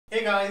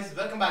Hey guys,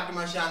 welcome back to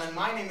my channel.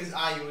 My name is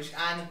Ayush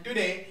and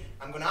today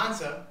I'm gonna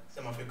answer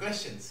some of your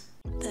questions.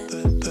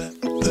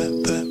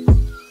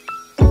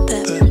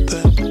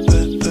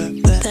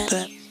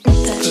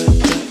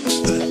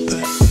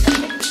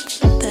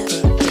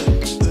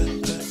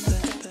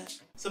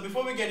 So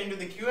before we get into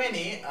the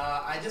Q&A,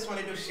 I just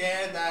wanted to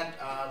share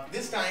that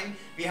this time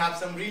we have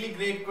some really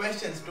great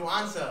questions to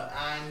answer,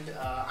 and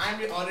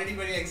I'm already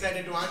very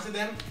excited to answer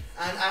them,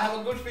 and I have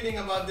a good feeling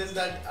about this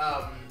that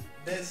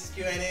this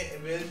Q&A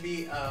will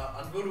be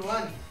a good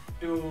one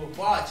to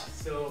watch.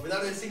 So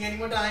without wasting any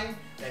more time,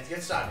 let's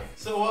get started.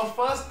 So our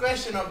first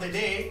question of the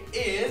day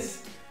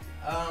is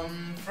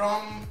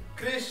from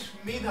Krish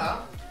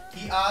Midha.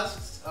 He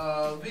asks,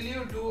 will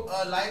you do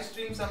a live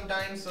stream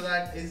sometime so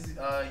that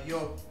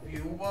your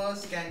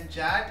viewers can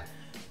chat?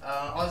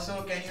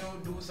 Also, can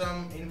you do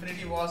some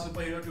Infinity War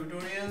superhero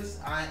tutorials?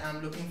 I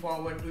am looking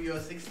forward to your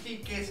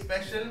 60K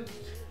special.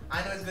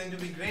 I know it's going to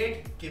be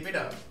great. Keep it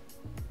up.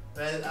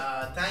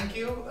 Well, thank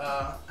you.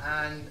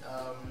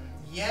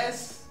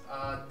 Yes,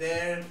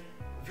 there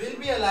will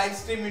be a live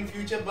stream in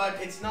future, but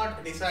it's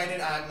not decided.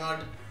 I have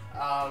not,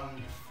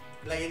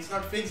 it's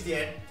not fixed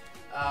yet.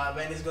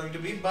 When it's going to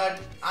be,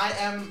 but I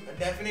am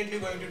definitely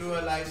going to do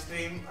a live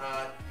stream,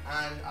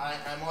 and I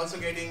am also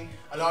getting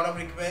a lot of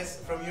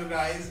requests from you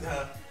guys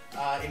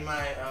in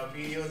my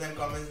videos and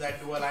comments that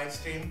do a live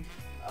stream.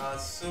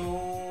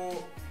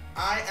 So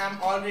I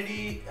am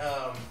already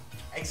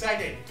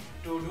excited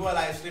to do a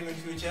live stream in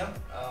future,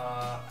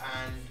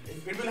 and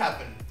it will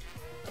happen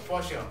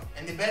for sure.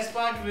 And the best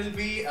part will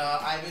be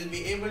I will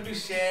be able to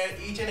share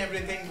each and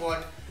everything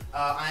what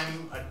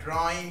I'm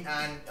drawing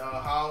and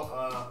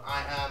how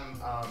I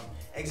am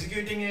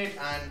executing it,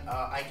 and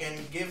I can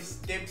give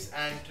tips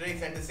and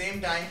tricks at the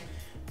same time.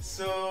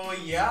 So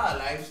yeah,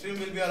 live stream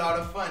will be a lot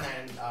of fun,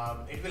 and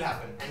it will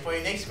happen. And for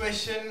your next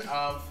question,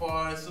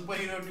 for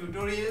superhero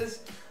tutorials,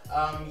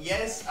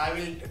 yes, I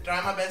will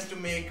try my best to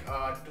make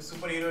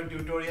superhero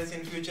tutorials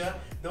in future,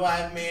 though I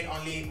have made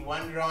only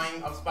one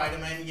drawing of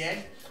Spider-Man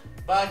yet.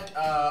 But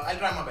I'll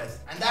try my best.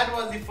 And that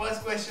was the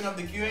first question of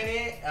the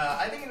Q&A.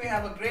 I think we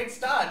have a great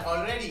start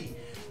already.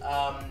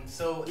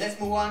 So let's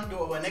move on to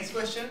our next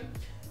question.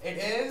 It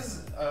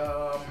is,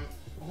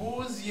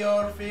 who's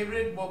your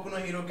favorite Boku no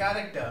Hero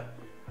character?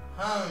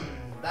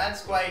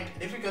 That's quite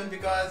difficult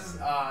because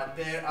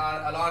there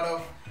are a lot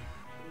of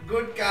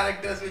good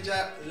characters which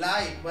I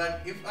like.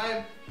 But if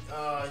I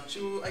have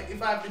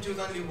to choose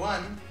only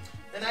one,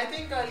 then I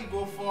think I'll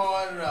go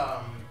for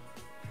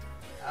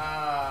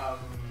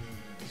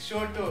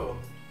Shoto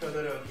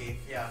Todoroki.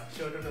 Yeah,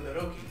 Shoto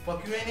Todoroki. For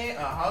Q&A,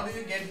 how do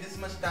you get this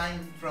much time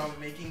from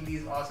making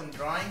these awesome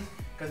drawings?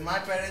 Because my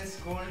parents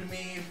scold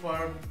me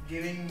for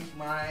giving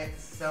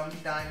some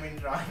time in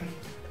drawing.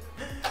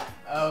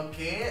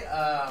 Okay,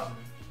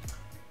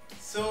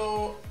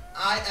 so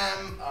I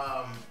am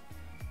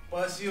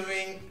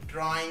pursuing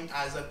drawing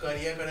as a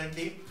career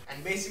currently,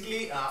 and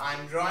basically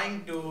I'm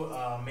drawing to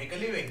make a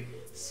living.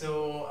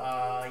 So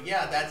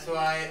yeah, that's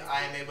why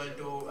I am able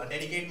to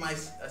dedicate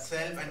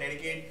myself and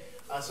dedicate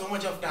so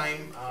much of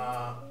time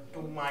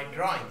to my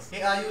drawings.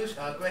 Hey Ayush,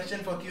 question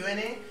for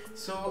Q&A.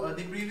 So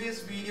the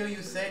previous video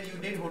you said you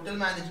did hotel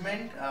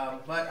management,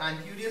 but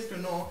I'm curious to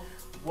know,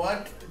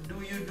 what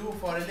do you do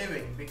for a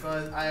living?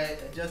 Because I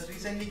just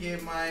recently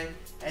gave my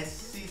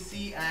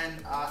SCC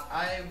and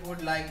I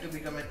would like to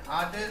become an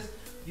artist.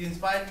 You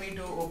inspired me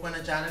to open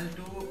a channel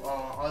too,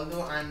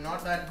 although I'm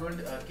not that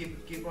good.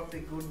 Keep up the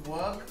good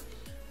work.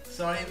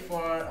 Sorry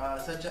for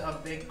such a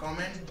big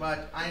comment,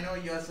 but I know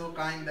you are so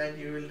kind that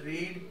you will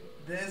read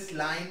this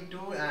line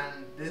too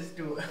and this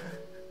too.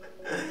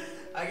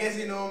 I guess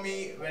you know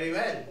me very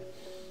well.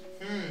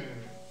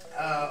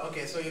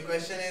 Okay, so your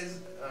question is,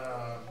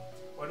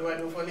 what do I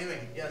do for a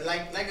living? Yeah,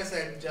 like I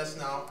said just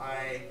now,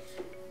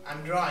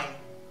 I'm drawing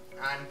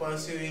and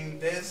pursuing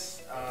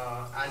this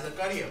as a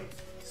career.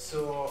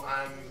 So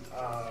I'm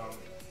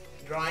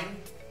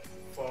drawing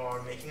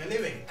for making a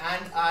living,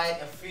 and I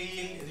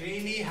feel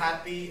really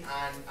happy,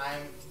 and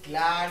I'm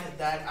glad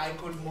that I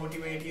could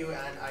motivate you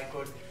and I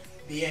could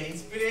be an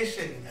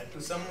inspiration to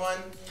someone.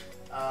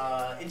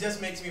 It just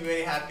makes me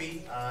very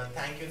happy.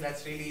 Thank you,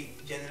 that's really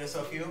generous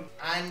of you.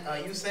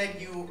 And you said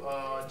you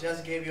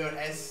just gave your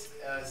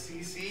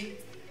SCC.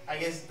 I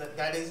guess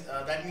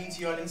that means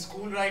you are in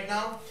school right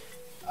now,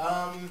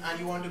 and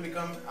you want to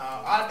become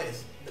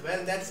artist.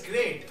 Well, that's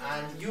great,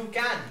 and you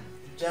can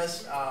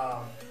just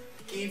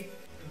keep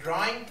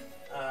drawing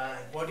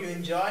what you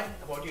enjoy,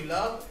 what you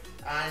love,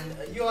 and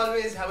you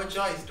always have a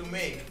choice to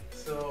make.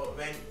 So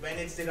when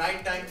it's the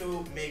right time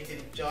to make the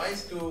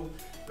choice to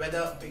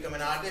whether become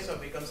an artist or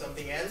become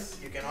something else,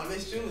 you can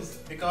always choose,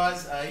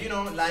 because you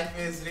know, life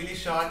is really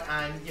short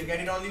and you get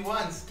it only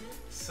once.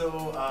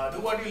 So do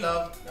what you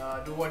love,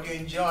 do what you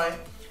enjoy,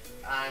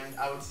 and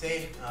I would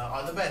say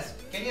all the best.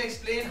 Can you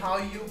explain how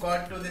you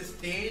got to this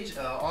stage,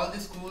 all the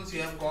schools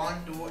you have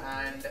gone to,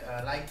 and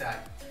like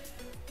that?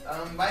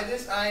 By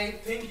this I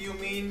think you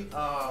mean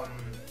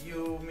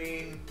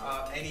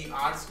any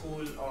art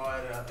school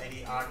or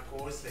any art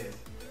courses,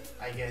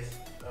 I guess.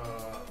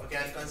 Okay,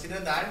 I'll consider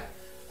that.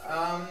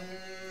 Um,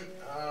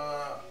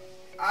 uh,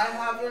 I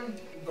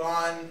haven't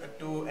gone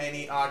to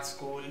any art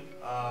school.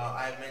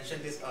 I've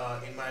mentioned this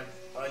in my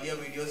earlier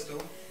videos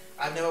too.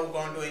 I've never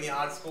gone to any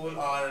art school,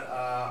 or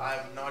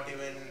I've not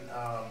even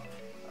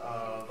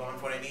gone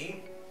for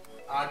any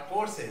art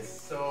courses.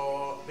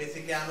 So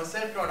basically I'm a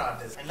self-taught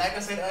artist, and like I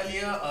said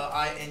earlier,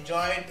 I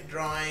enjoyed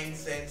drawing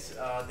since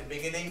the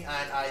beginning,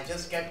 and I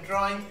just kept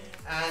drawing,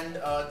 and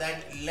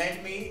that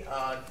led me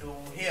to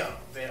here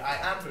where I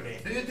am today.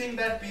 Do you think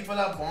that people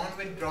are born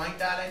with drawing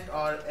talent,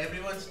 or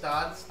everyone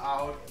starts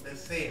out the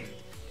same?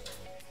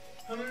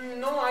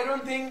 No, I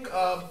don't think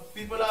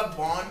people are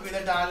born with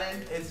a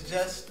talent. It's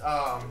just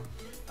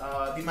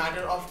the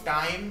matter of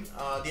time,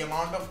 the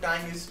amount of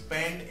time you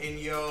spend in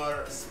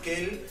your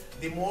skill.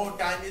 The more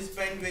time you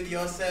spend with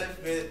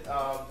yourself, with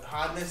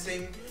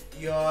harnessing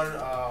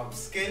your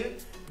skill,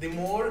 the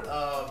more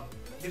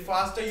the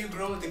faster you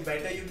grow, the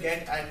better you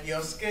get at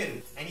your skill.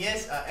 And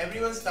yes,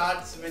 everyone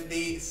starts with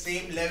the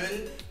same level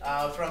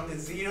from the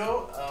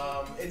zero.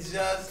 It's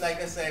just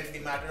like I said, the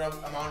matter of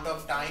amount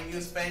of time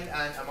you spend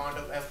and amount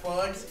of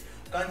efforts,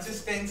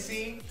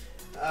 consistency.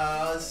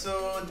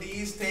 So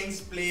these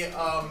things play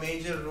a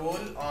major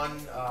role on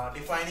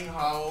defining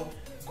how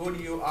good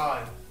you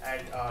are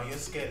at your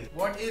skill.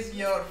 What is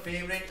your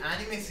favorite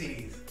anime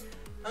series?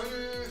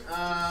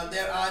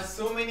 There are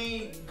so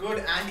many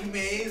good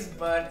animes,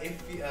 but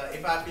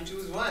if I have to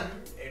choose one,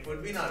 it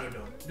would be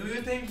Naruto. Do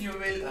you think you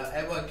will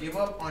ever give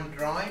up on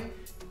drawing?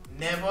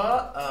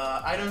 Never.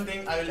 I don't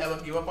think I will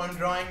ever give up on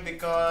drawing,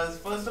 because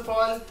first of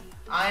all,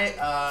 I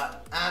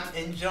am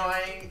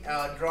enjoying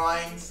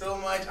drawing so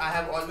much. I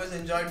have always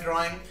enjoyed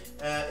drawing.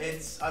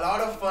 It's a lot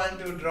of fun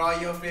to draw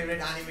your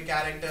favorite anime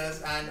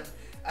characters, and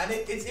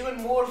it's even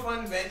more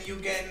fun when you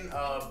can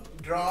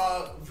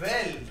draw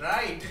well,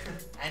 right?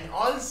 And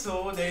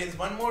also there is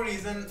one more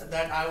reason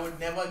that I would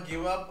never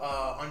give up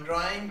on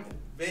drawing,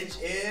 which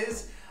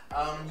is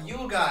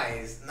you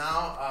guys.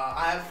 Now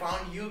I have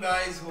found you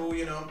guys who,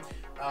 you know,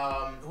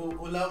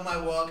 who love my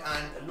work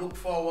and look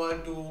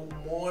forward to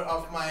more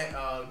of my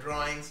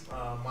drawings,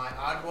 my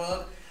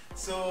artwork.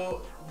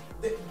 So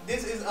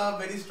this is a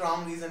very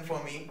strong reason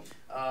for me,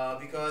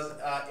 because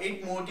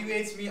it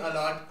motivates me a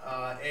lot.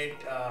 It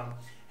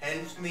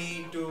helps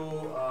me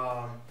to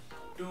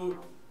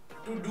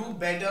do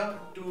better,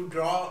 to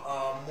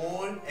draw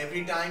more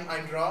every time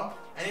I draw,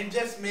 and it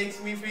just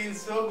makes me feel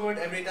so good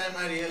every time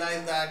I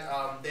realize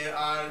that there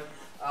are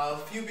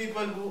few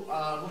people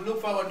who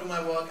look forward to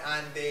my work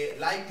and they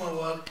like my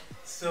work.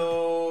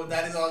 So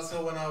that is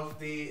also one of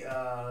the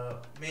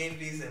main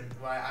reasons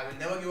why I will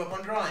never give up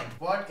on drawing.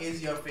 What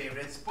is your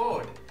favorite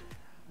sport?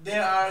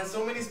 There are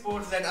so many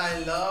sports that I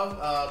love.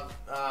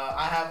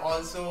 I have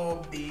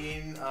also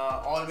been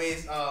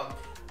always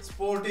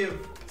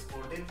sportive.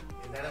 Sportive?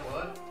 Is that a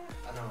word?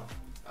 No.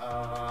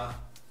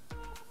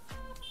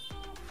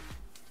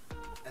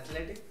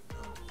 Athletic?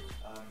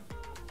 No.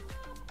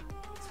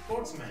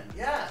 Sportsman.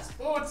 Yeah,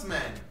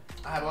 sportsman.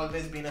 I have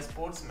always been a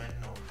sportsman.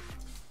 No.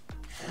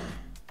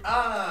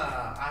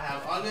 I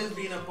have always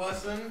been a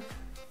person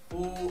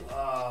who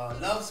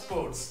loves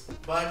sports,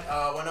 but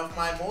one of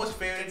my most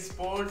favorite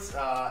sports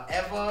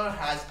ever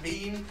has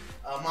been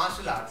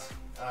martial arts.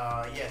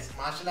 Yes,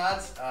 martial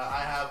arts.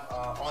 I have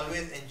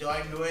always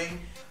enjoyed doing,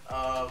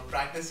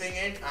 practicing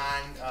it,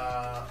 and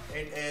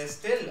it is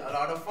still a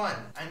lot of fun.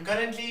 And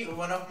currently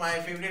one of my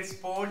favorite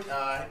sport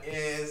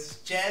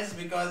is chess,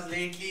 because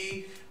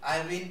lately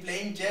I've been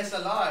playing chess a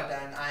lot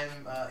and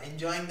I'm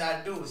enjoying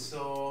that too.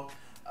 So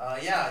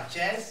yeah,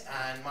 chess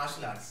and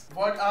martial arts.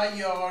 What are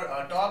your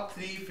top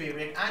 3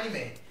 favorite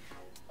anime?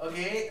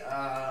 Okay,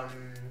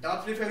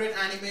 top 3 favorite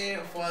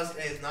anime. First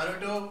is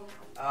Naruto.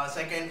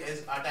 Second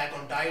is Attack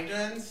on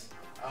Titans.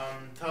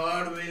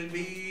 Third will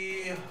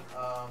be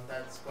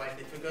that's quite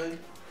difficult,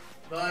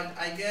 but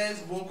I guess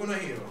Boku no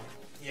Hero.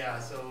 Yeah,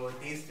 so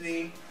these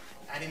 3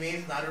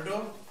 animes,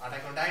 Naruto,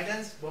 Attack on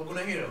Titans, Boku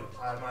no Hero,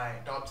 are my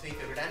top 3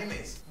 favorite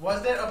animes.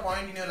 Was there a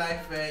point in your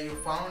life where you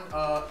found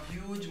a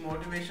huge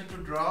motivation to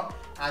draw,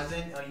 as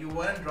in you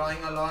weren't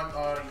drawing a lot,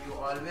 or you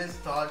always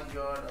thought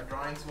your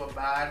drawings were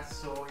bad,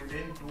 so you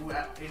didn't do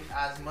it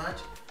as much?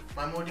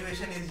 My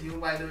motivation is you,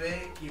 by the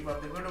way. Keep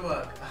up the good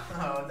work.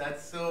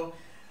 That's so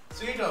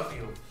sweet of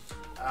you.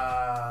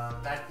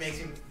 That makes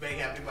me very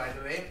happy, by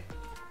the way.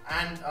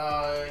 And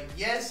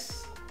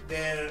yes,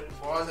 there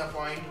was a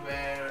point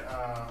where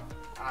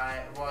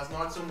I was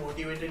not so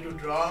motivated to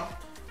draw.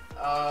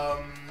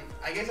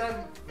 I guess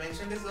I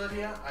mentioned this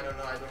earlier. I don't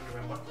know, I don't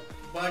remember.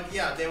 But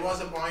yeah, there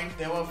was a point.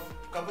 There were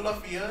a couple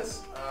of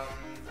years.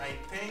 I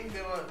think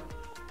there were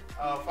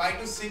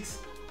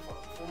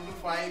 4 to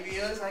 5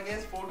 years, I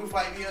guess, 4 to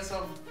 5 years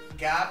of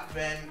gap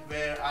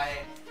where I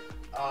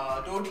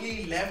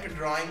totally left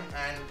drawing,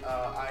 and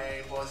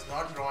I was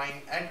not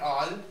drawing at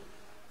all.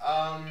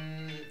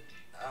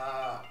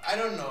 I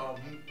don't know,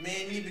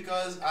 mainly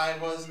because I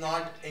was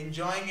not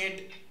enjoying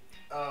it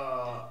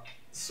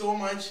so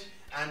much,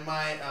 and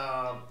my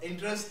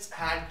interests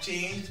had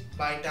changed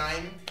by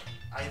time.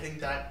 I think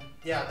that,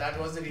 yeah, that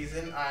was the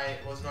reason I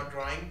was not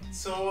drawing.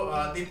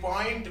 So the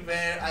point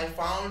where I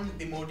found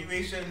the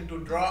motivation to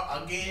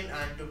draw again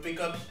and to pick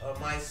up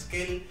my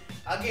skill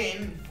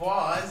again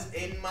was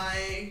in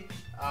my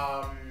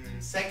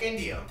second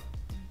year.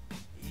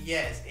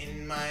 Yes,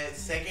 in my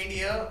second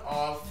year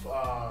of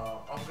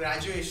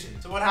graduation.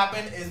 So what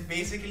happened is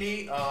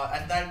basically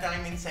at that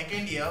time in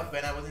second year,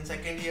 when I was in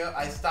second year,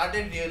 I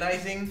started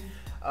realizing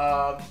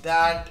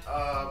that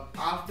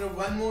after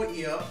one more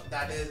year,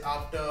 that is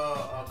after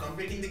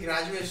completing the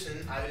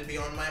graduation, I will be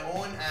on my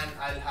own and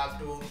I'll have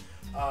to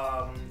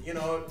I'll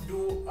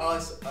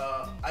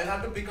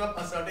have to pick up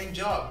a certain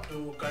job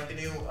to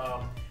continue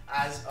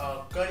as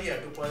a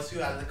career, to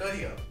pursue as a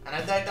career. And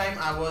at that time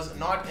I was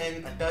not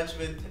in touch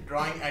with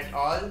drawing at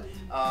all.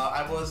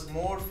 I was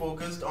more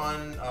focused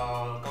on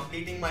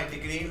completing my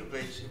degree,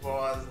 which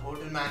was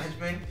hotel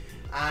management,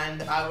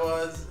 and I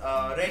was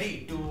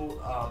ready to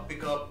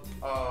pick up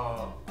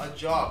a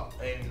job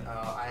in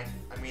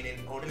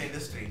in hotel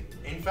industry.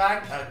 In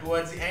fact,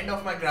 towards the end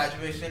of my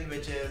graduation,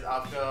 which is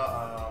after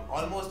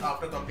almost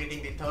after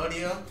completing the third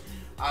year,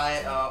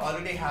 I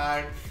already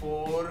had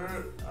four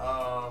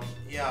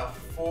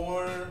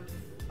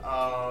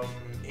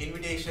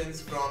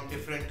invitations from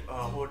different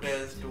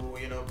hotels to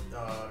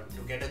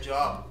to get a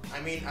job.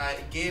 I mean, I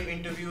gave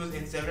interviews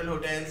in several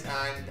hotels,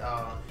 and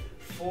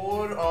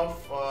four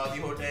of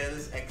the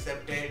hotels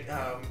accepted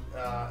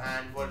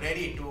and were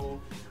ready to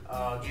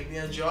give me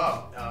a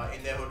job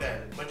in their hotel.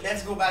 But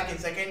let's go back in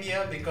second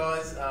year,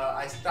 because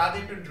I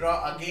started to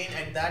draw again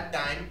at that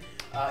time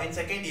in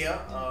second year,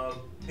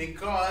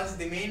 because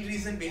the main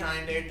reason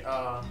behind it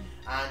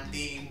and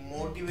the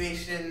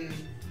motivation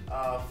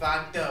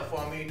factor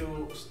for me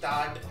to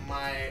start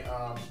my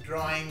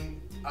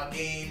drawing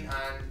again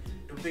and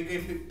to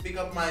pick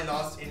up my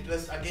lost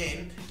interest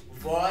again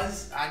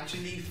was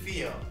actually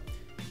fear.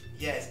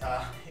 Yes,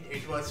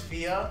 it was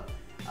fear.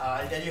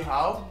 I'll tell you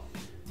how.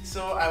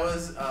 So I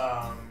was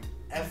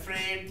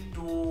afraid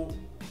to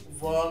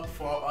work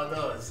for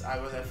others. I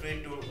was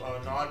afraid to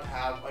not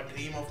have a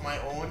dream of my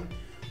own,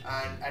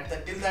 and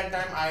till that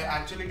time I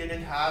actually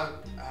didn't have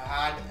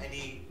had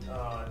any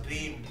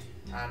dream,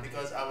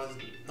 because I was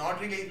not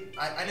really,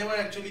 I never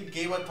actually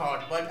gave a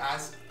thought. But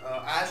as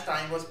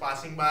time was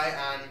passing by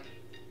and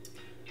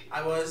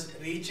I was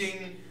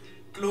reaching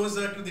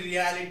closer to the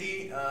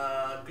reality,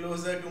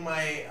 closer to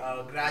my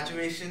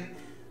graduation,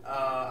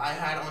 I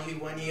had only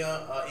 1 year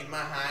in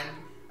my hand,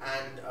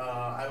 and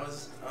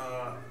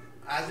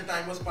as the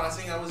time was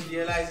passing, I was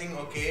realizing,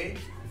 okay,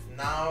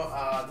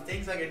 now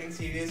things are getting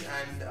serious,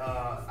 and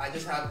I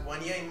just have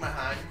 1 year in my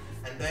hand,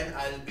 and then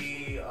I'll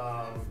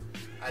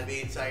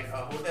be inside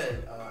a hotel,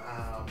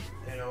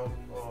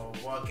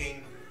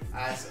 working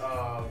as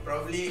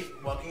probably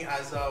working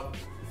as a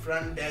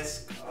front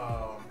desk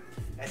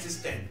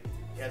assistant.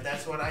 Yeah,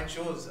 that's what I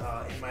chose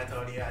in my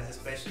third year as a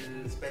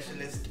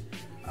specialist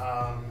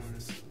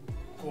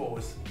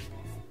course.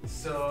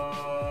 So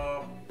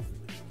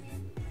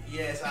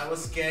yes, I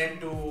was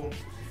scared to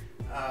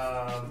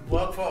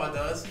work for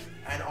others,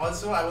 and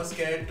also I was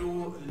scared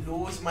to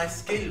lose my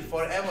skill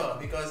forever,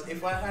 because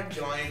if I had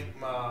joined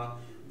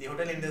the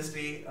hotel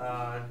industry,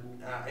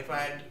 if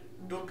I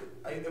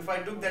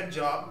took that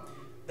job,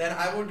 then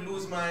I would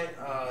lose my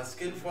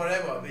skill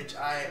forever, which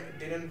I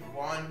didn't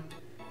want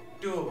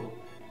to.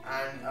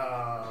 And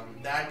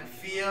that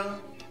fear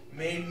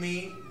made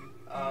me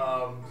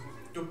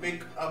to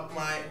pick up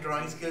my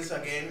drawing skills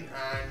again,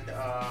 and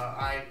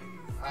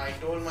I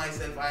told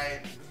myself,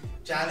 I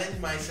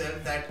challenged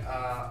myself that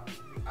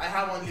I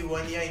have only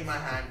 1 year in my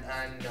hand,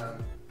 and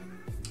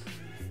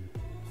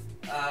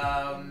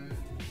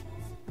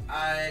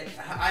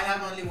I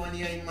have only 1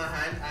 year in my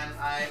hand, and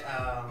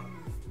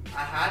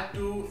I had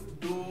to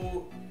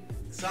do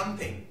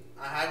something.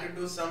 I had to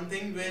do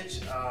something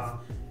which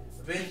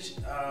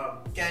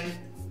can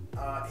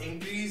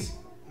increase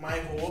my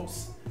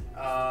hopes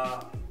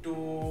to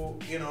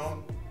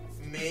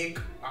make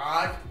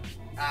art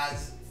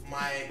as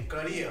my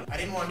career. I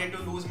didn't want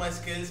to lose my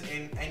skills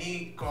in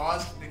any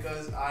cost,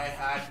 because I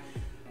had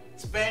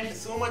spent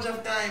so much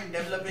of time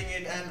developing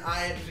it, and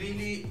I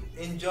really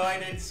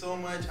enjoyed it so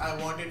much. I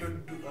wanted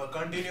to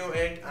continue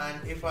it,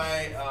 and if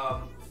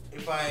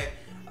I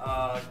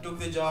took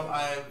the job,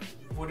 I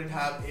wouldn't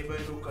have able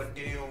to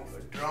continue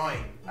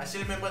drawing. I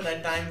still remember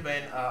that time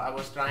when I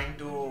was trying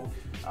to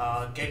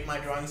get my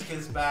drawing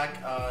skills back,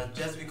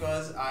 just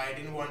because I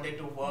didn't wanted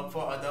to work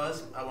for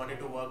others. I wanted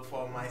to work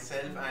for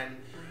myself, and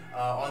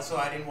also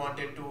I didn't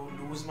wanted to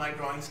lose my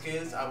drawing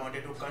skills. I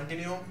wanted to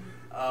continue.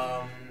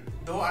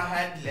 Though I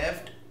had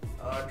left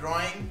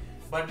drawing,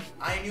 but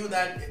I knew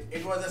that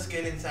it was a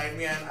skill inside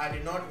me, and I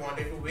did not want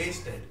to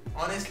waste it.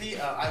 Honestly,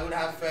 I would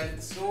have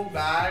felt so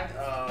bad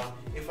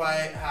if I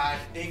had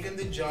taken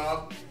the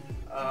job,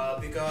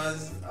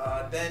 because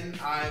then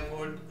I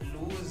would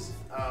lose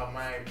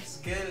my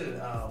skill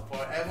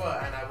forever,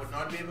 and I would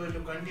not be able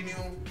to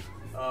continue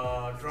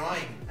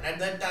drawing. And at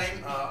that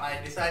time I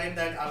decided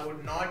that I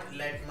would not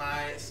let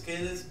my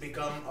skills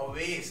become a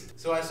waste.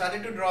 So I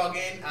started to draw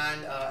again,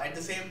 and at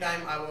the same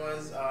time I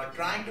was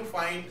trying to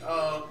find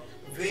a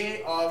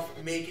way of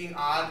making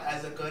art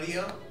as a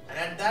career. And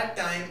at that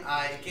time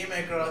I came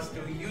across to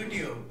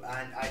YouTube,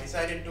 and I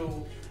decided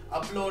to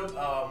upload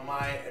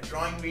my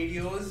drawing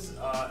videos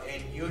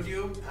in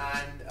YouTube,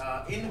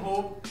 and in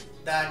hope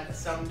that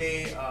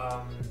someday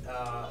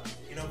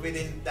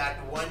within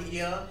that 1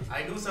 year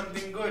I do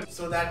something good,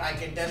 so that I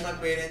can tell my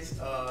parents,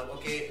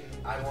 okay,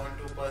 I want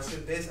to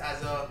pursue this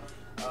as a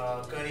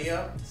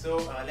career. So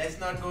let's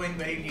not go in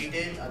very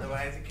detail,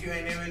 otherwise the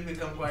Q&A will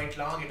become quite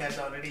long. It has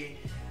already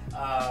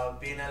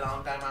been a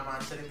long time I'm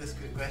answering this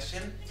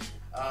question.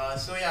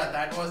 So yeah,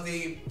 that was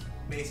the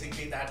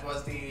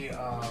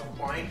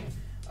point.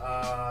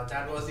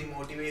 That was the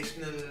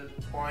motivational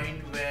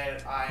point where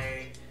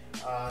I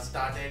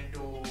started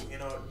to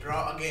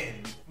draw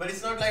again. But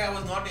it's not like I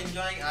was not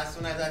enjoying. As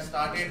soon as I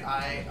started,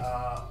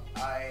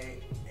 I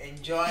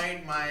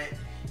enjoyed my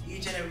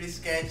each and every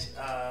sketch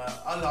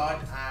a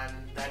lot, and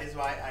that is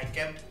why I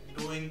kept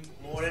doing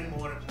more and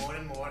more and more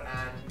and more,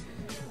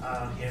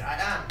 and here I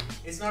am.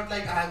 It's not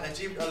like I have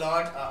achieved a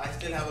lot. I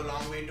still have a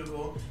long way to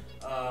go,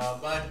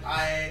 but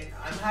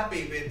I'm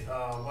happy with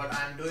what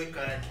I'm doing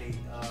currently,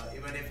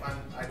 even if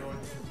I don't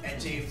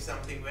achieve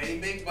something very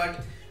big.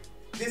 But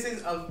this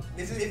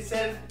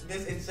itself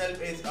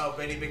is a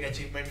very big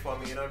achievement for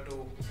me,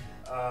 to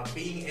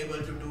being able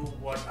to do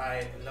what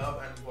I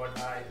love and what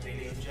I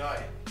really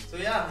enjoy. So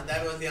yeah,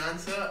 that was the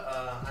answer.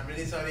 I'm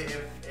really sorry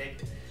if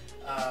it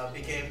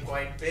became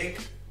quite big,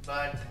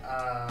 but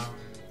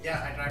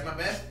yeah, I tried my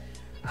best,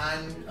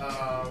 and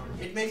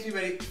it makes me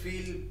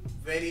feel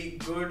very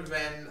good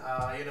when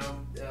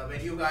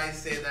when you guys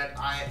say that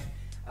I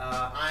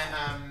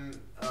am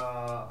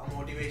a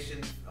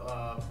motivational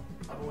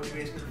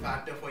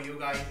factor for you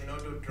guys,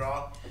 to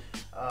draw,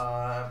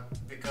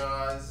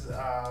 because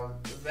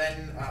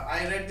when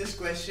I read this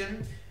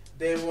question,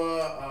 there were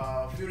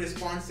a few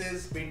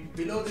responses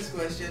below this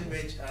question,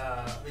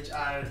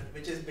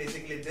 which is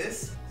basically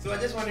this. So I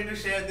just wanted to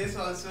share this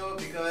also,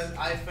 because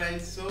I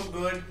felt so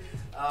good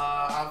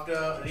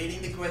after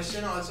reading the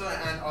question also,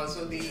 and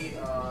also the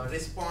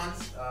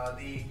response,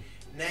 the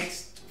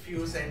next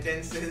few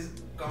sentences,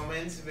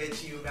 comments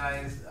which you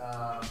guys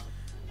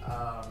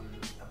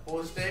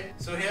posted.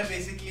 So here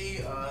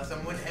basically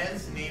someone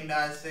else named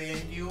as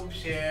Tube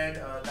shared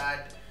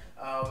that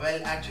well,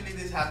 actually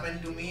this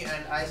happened to me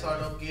and I sort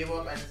of gave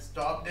up and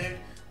stopped it,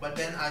 but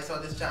then I saw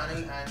this channel,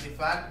 and the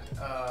fact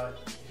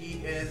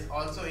he is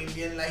also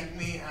Indian like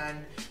me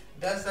and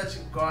does such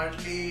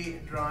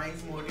godly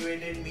drawings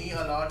motivated me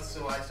a lot,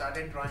 so I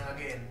started drawing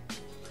again.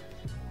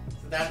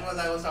 So that was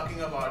I was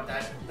talking about.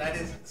 That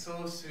is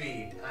so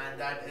sweet, and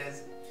that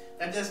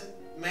just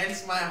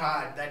melts my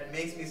heart. That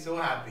makes me so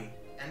happy.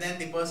 And then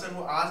the person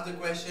who asked the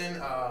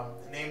question,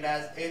 named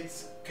as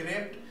It's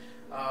Script,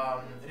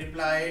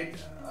 replied,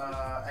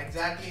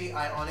 exactly,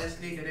 I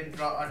honestly didn't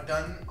draw a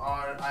ton,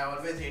 or I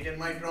always hated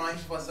my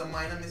drawings for some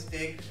minor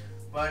mistake,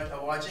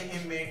 but watching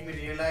him made me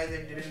realize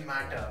it didn't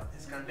matter.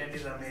 His content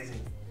is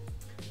amazing.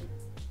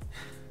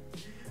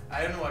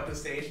 I don't know what to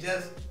say. It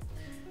just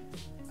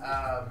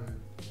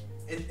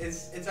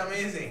it's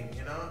amazing,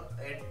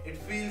 it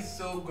feels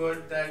so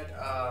good that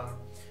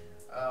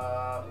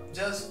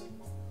just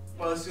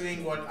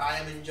pursuing what I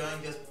am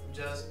enjoying,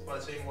 just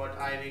pursuing what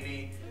I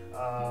really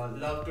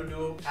love to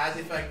do has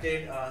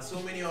affected so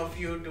many of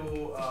you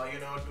to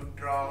to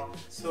draw.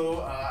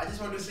 So I just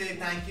want to say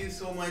thank you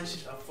so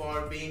much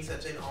for being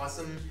such an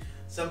awesome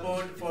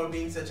support, for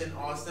being such an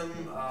awesome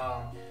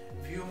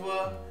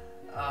viewer.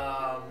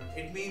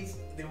 It means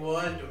the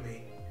world to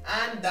me.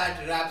 And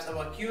that wraps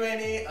our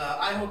Q&A.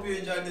 I hope you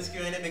enjoyed this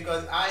Q&A,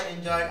 because I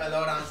enjoyed a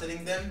lot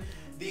answering them.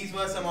 These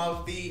were some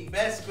of the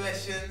best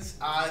questions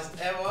asked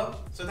ever.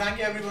 So thank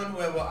you everyone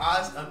who ever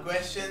asked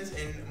questions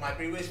in my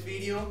previous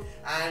video,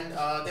 and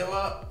there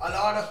were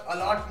a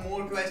lot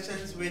more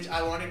questions which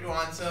I wanted to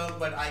answer,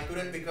 but I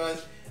couldn't,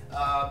 because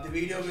the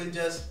video will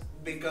just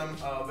become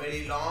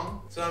very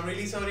long. So I'm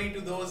really sorry to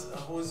those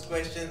whose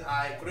questions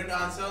I couldn't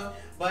answer,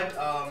 but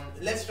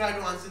let's try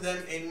to answer them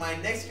in my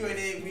next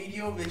Q&A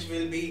video, which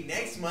will be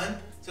next month.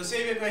 So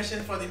save your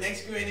questions for the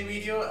next Q&A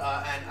video,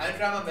 and I'll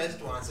try my best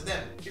to answer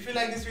them. If you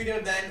like this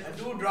video, then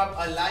do drop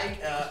a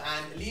like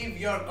and leave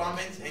your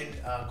comments in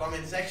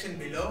comment section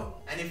below.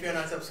 And if you're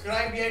not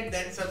subscribed yet,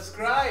 then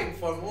subscribe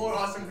for more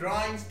awesome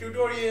drawings,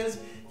 tutorials,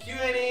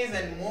 Q&As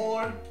and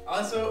more.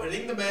 Also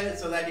ring the bell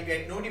so that you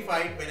get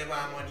notified whenever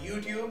I'm on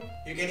YouTube.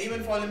 You can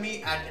even follow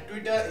me at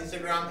Twitter,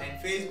 Instagram and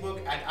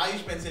Facebook at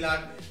Aayush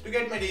Pencilart to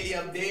get my daily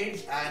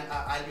updates, and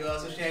I'll be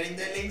also sharing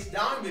the links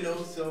down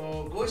below,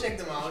 so go check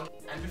them out.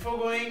 And before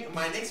going,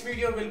 my next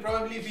video will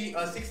probably be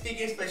a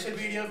 60k special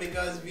video,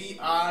 because we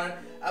are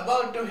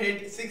about to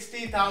hit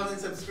 60,000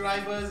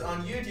 subscribers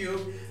on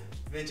YouTube,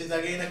 which is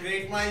again a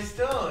great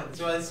milestone.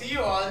 So I'll see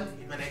you all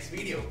in my next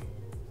video.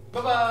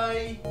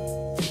 Bye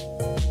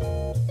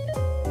bye.